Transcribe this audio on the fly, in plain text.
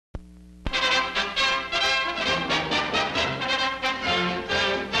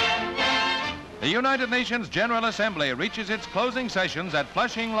United Nations General Assembly reaches its closing sessions at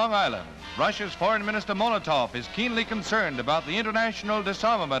Flushing, Long Island. Russia's Foreign Minister Molotov is keenly concerned about the International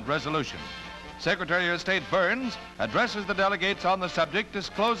Disarmament Resolution. Secretary of State Burns addresses the delegates on the subject,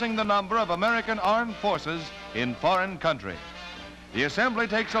 disclosing the number of American armed forces in foreign countries. The Assembly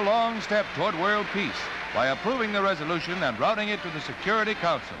takes a long step toward world peace by approving the resolution and routing it to the Security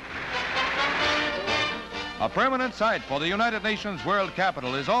Council. A permanent site for the United Nations World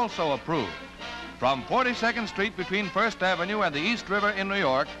Capitol is also approved. From 42nd Street between First Avenue and the East River in New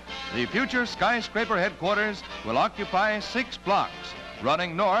York, the future skyscraper headquarters will occupy 6 blocks,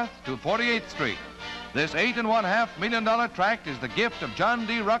 running north to 48th Street. This $8.5 million tract is the gift of John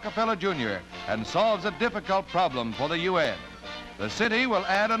D. Rockefeller Jr. and solves a difficult problem for the UN. The city will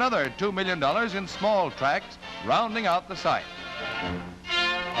add another $2 million in small tracts, rounding out the site.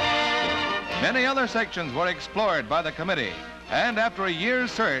 Many other sections were explored by the committee, and after a year's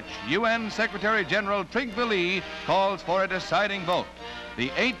search, UN Secretary General Trygve calls for a deciding vote.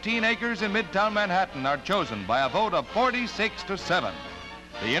 The 18 acres in Midtown Manhattan are chosen by a vote of 46-7.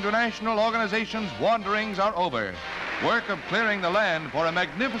 The international organization's wanderings are over. Work of clearing the land for a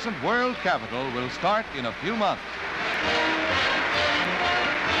magnificent world capitol will start in a few months.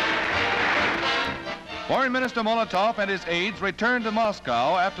 Foreign Minister Molotov and his aides returned to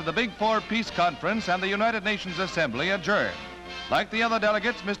Moscow after the Big Four Peace Conference and the United Nations Assembly adjourned. Like the other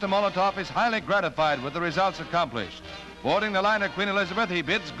delegates, Mr. Molotov is highly gratified with the results accomplished. Boarding the liner Queen Elizabeth, he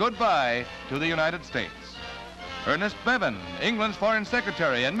bids goodbye to the United States. Ernest Bevin, England's Foreign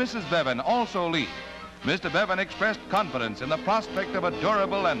Secretary, and Mrs. Bevin also leave. Mr. Bevin expressed confidence in the prospect of a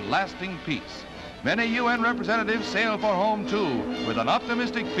durable and lasting peace. Many UN representatives sail for home, too, with an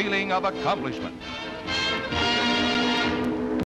optimistic feeling of accomplishment.